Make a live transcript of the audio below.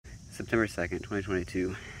September 2nd,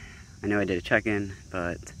 2022. I know I did a check-in,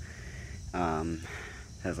 but that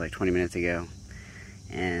was like 20 minutes ago.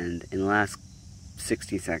 And in the last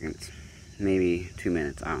 60 seconds, maybe 2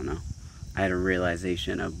 minutes, I don't know, I had a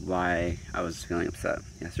realization of why I was feeling upset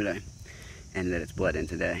yesterday, and that it's bled in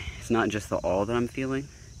today. It's not just the all that I'm feeling.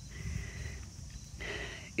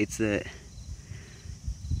 It's that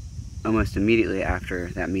almost immediately after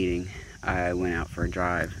that meeting, I went out for a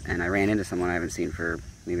drive, and I ran into someone I haven't seen for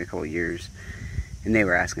maybe a couple of years, and they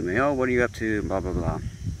were asking me, oh, what are you up to, blah, blah, blah.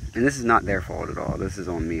 And this is not their fault at all. This is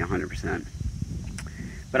on me 100%.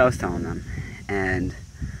 But I was telling them, and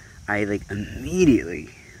I like immediately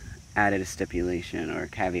added a stipulation or a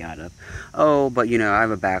caveat of, oh, but you know, I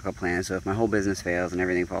have a backup plan, so if my whole business fails and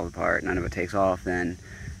everything falls apart, none of it takes off, then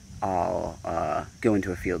I'll go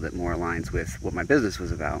into a field that more aligns with what my business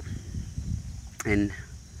was about. And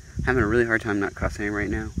I'm having a really hard time not cussing right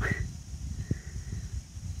now.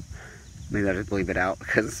 Maybe I'll just bleep it out,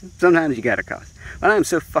 because sometimes you gotta cuss. But I am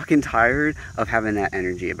so fucking tired of having that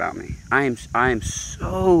energy about me. I am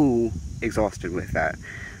so exhausted with that.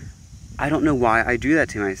 I don't know why I do that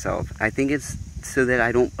to myself. I think it's so that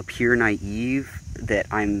I don't appear naive, that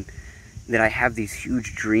I have these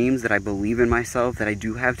huge dreams, that I believe in myself, that I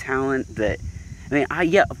do have talent, that, I mean,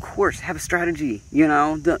 yeah, of course, have a strategy, you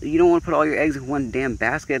know? You don't want to put all your eggs in one damn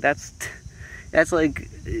basket. That's like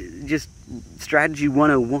just strategy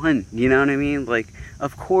 101, you know what I mean? Like,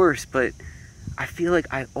 of course, but I feel like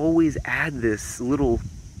I always add this little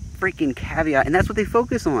freaking caveat, and that's what they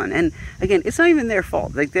focus on. And again, it's not even their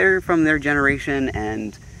fault. Like, they're from their generation,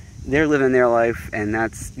 and they're living their life, and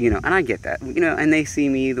that's, you know, and I get that, you know, and they see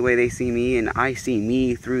me the way they see me, and I see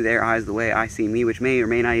me through their eyes the way I see me, which may or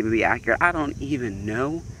may not even be accurate. I don't even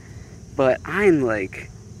know. But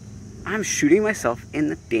I'm shooting myself in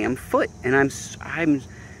the damn foot, and I'm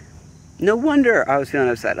no wonder I was feeling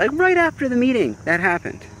upset. Like, right after the meeting, that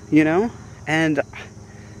happened, you know? And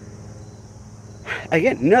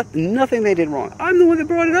again, nothing they did wrong. I'm the one that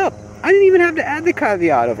brought it up. I didn't even have to add the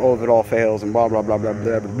caveat of, oh, if it all fails and blah, blah, blah, blah,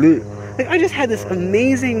 blah, blah, blah. Like, I just had this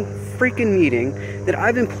amazing freaking meeting that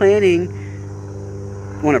I've been planning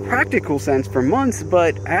on a practical sense for months,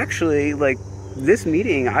 but actually, like, this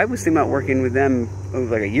meeting, I was thinking about working with them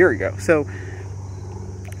like a year ago. So,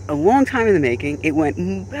 a long time in the making. It went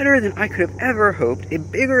better than I could have ever hoped,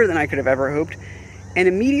 bigger than I could have ever hoped. And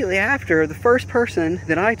immediately after, the first person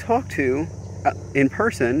that I talked to in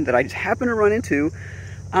person, that I just happened to run into,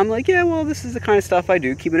 I'm like, yeah, well, this is the kind of stuff I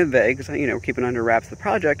do, keeping it vague, because, you know, keeping under wraps the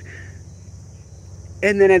project.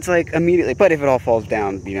 And then it's like, immediately, but if it all falls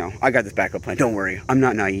down, you know, I got this backup plan. Don't worry, I'm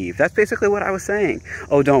not naive. That's basically what I was saying.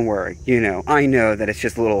 Oh, don't worry, you know, I know that it's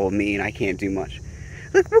just little old me and I can't do much.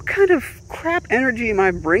 Like, what kind of crap energy am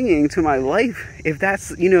I bringing to my life if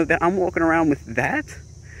that's, you know, that I'm walking around with that?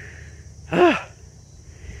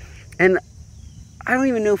 And I don't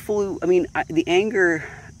even know fully, I mean, the anger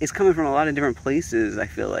is coming from a lot of different places, I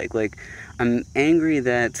feel like. Like, I'm angry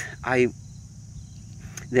that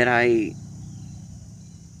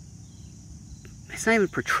it's not even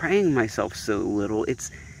portraying myself so little.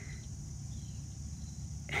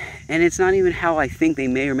 And it's not even how I think they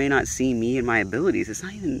may or may not see me and my abilities. It's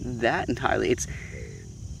not even that entirely.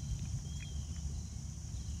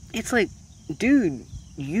 It's like, dude,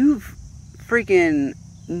 you've freaking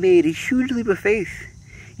made a huge leap of faith.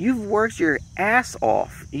 You've worked your ass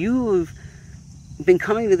off. You've been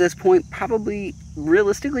coming to this point probably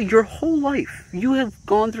realistically your whole life. You have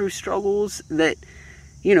gone through struggles that,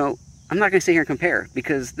 you know, I'm not going to sit here and compare,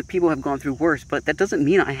 because the people have gone through worse, but that doesn't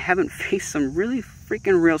mean I haven't faced some really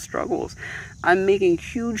freaking real struggles. I'm making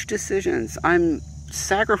huge decisions. I'm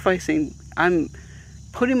sacrificing. I'm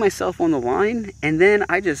putting myself on the line, and then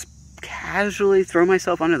I just casually throw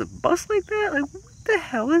myself under the bus like that? Like, what the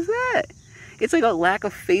hell is that? It's like a lack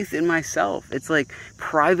of faith in myself. It's like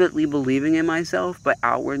privately believing in myself, but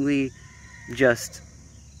outwardly just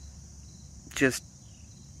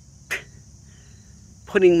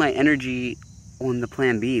putting my energy on the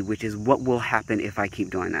plan B, which is what will happen if I keep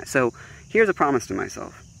doing that. So here's a promise to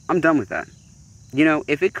myself. I'm done with that. You know,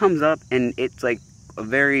 if it comes up and it's like a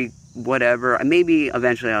very whatever, maybe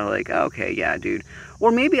eventually I'll like, okay, yeah, dude.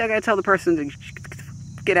 Or maybe I gotta tell the person to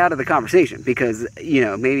get out of the conversation, because, you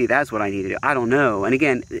know, maybe that's what I need to do. I don't know. And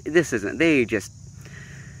again, this is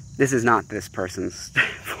not this person's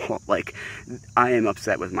fault. Like, I am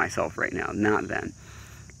upset with myself right now, not them.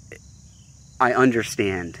 I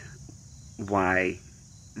understand why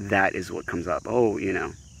that is what comes up. Oh, you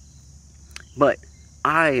know. But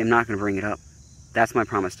I am not going to bring it up. That's my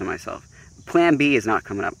promise to myself. Plan B is not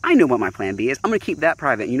coming up. I know what my plan B is. I'm going to keep that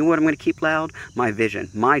private. You know what I'm going to keep loud? My vision,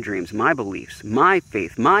 my dreams, my beliefs, my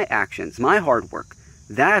faith, my actions, my hard work.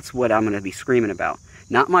 That's what I'm going to be screaming about.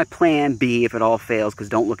 Not my plan B if it all fails, because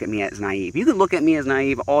don't look at me as naive. You can look at me as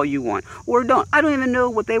naive all you want, or don't. I don't even know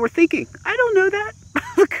what they were thinking. I don't know that.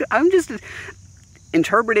 I'm just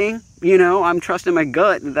interpreting, you know, I'm trusting my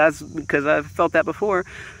gut. That's because I've felt that before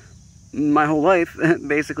my whole life,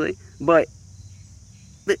 basically. But,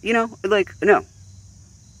 you know, like, no.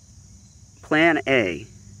 Plan A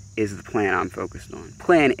is the plan I'm focused on.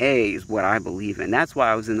 Plan A is what I believe in. That's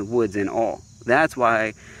why I was in the woods in awe. That's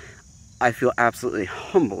why I feel absolutely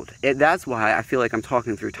humbled. That's why I feel like I'm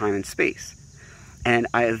talking through time and space. And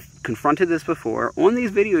I've confronted this before. On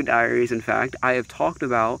these video diaries, in fact, I have talked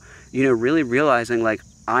about, you know, really realizing, like,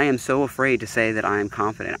 I am so afraid to say that I am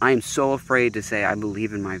confident. I am so afraid to say I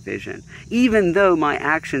believe in my vision, even though my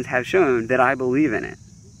actions have shown that I believe in it,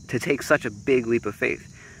 to take such a big leap of faith.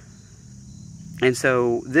 And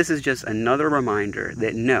so this is just another reminder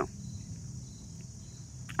that no,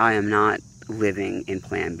 I am not living in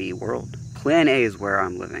Plan B world. Plan A is where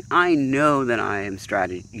I'm living. I know that I am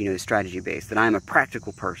strategy based, that I'm a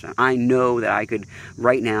practical person. I know that I could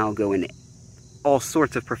right now go in all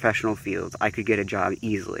sorts of professional fields. I could get a job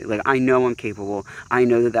easily. Like, I know I'm capable. I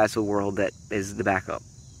know that that's a world that is the backup.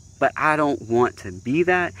 But I don't want to be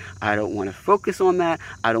that. I don't want to focus on that.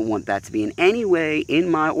 I don't want that to be in any way in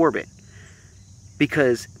my orbit.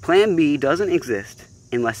 Because Plan B doesn't exist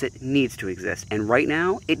unless it needs to exist. And right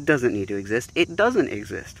now, it doesn't need to exist. It doesn't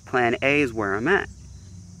exist. Plan A is where I'm at.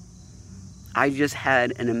 I just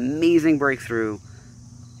had an amazing breakthrough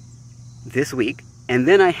this week. And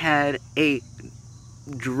then I had a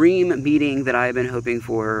dream meeting that I have been hoping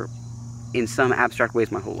for in some abstract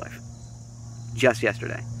ways my whole life. Just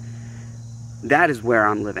yesterday. That is where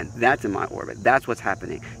I'm living. That's in my orbit. That's what's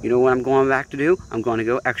happening. You know what I'm going back to do? I'm going to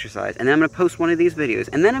go exercise. And then I'm going to post one of these videos.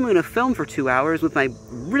 And then I'm going to film for 2 hours with my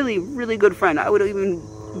really, really good friend. I would even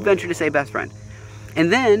venture to say best friend.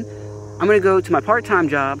 And then I'm going to go to my part-time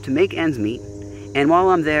job to make ends meet. And while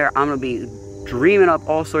I'm there, I'm going to be dreaming up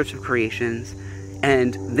all sorts of creations.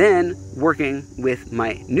 And then working with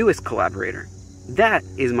my newest collaborator. That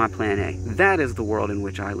is my plan A. That is the world in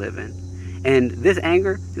which I live in. And this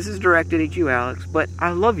anger, this is directed at you, Alex, but I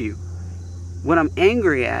love you. What I'm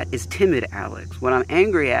angry at is timid Alex. What I'm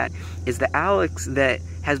angry at is the Alex that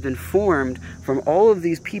has been formed from all of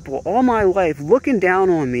these people all my life, looking down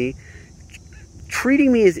on me,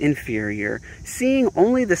 treating me as inferior, seeing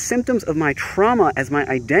only the symptoms of my trauma as my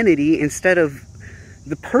identity instead of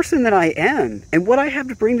the person that I am and what I have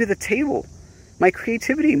to bring to the table. My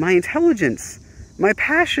creativity, my intelligence, my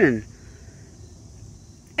passion,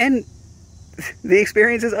 and the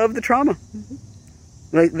experiences of the trauma.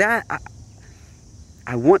 Like that,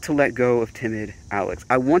 I want to let go of timid Alex.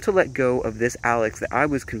 I want to let go of this Alex that I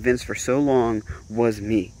was convinced for so long was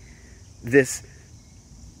me. This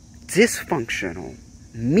dysfunctional,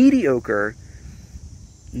 mediocre,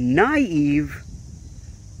 naive,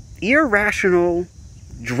 irrational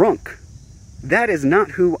drunk. That is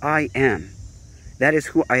not who I am. That is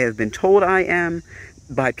who I have been told I am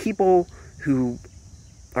by people who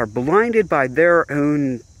are blinded by their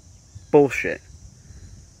own bullshit.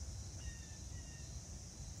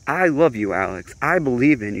 I love you, Alex. I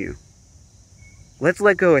believe in you. Let's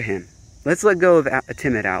let go of him. Let's let go of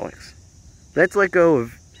timid Alex. Let's let go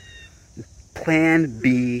of Plan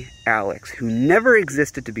B Alex, who never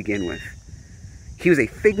existed to begin with. He was a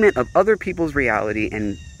figment of other people's reality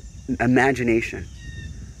and imagination.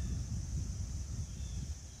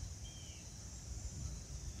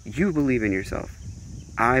 You believe in yourself.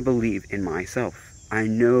 I believe in myself. I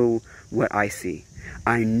know what I see.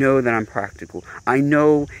 I know that I'm practical. I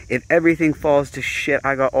know if everything falls to shit,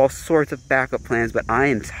 I got all sorts of backup plans, but I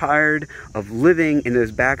am tired of living in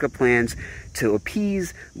those backup plans to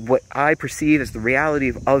appease what I perceive as the reality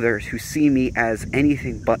of others who see me as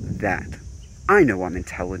anything but that. I know I'm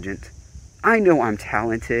intelligent. I know I'm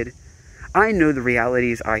talented. I know the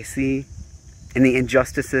realities I see, and the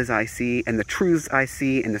injustices I see, and the truths I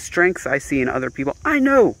see, and the strengths I see in other people. I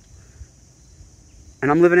know. And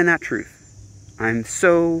I'm living in that truth. I'm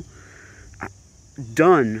so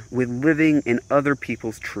done with living in other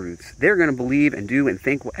people's truths. They're going to believe and do and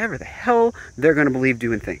think whatever the hell they're going to believe,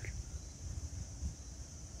 do, and think.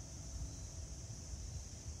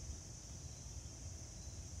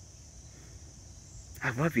 I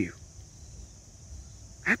love you.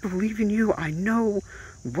 I believe in you. I know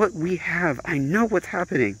what we have. I know what's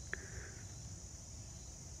happening.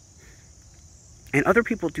 And other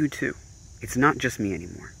people do too. It's not just me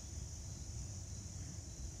anymore.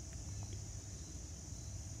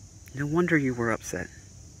 No wonder you were upset.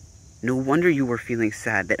 No wonder you were feeling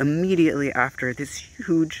sad that immediately after this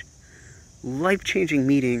huge, life-changing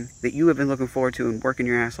meeting that you have been looking forward to and working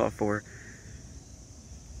your ass off for,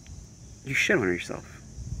 you shit on yourself.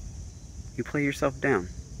 You play yourself down.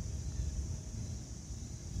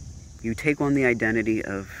 You take on the identity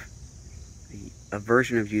of a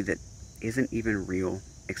version of you that isn't even real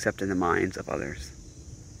except in the minds of others.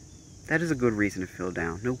 That is a good reason to feel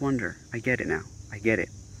down. No wonder. I get it now. I get it.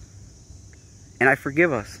 And I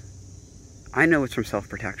forgive us. I know it's from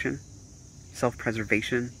self-protection,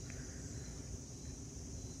 self-preservation,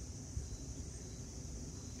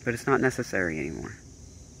 but it's not necessary anymore.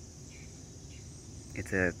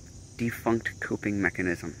 It's a defunct coping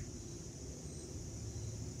mechanism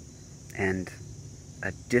and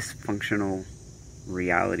a dysfunctional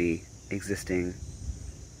reality existing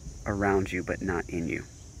around you but not in you.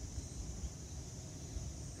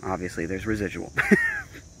 Obviously there's residual,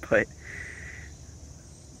 but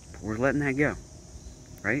we're letting that go,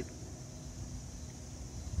 right?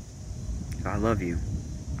 I love you.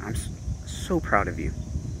 I'm so proud of you.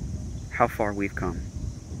 How far we've come.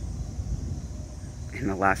 In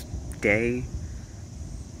the last day,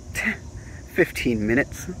 15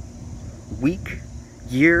 minutes, week,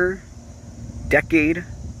 year, decade,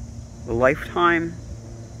 lifetime.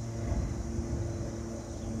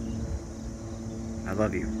 I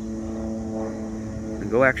love you.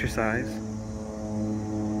 And go exercise.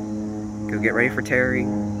 Go get ready for Terry.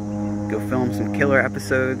 Go film some killer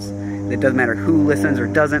episodes. It doesn't matter who listens or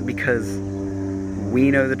doesn't, because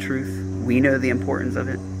we know the truth. We know the importance of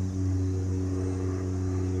it.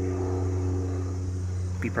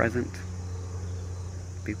 Be present.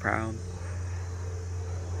 Be proud.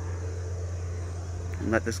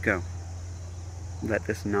 And let this go. Let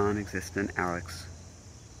this non-existent Alex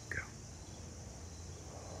go.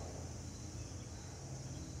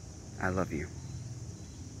 I love you.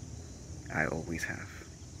 I always have.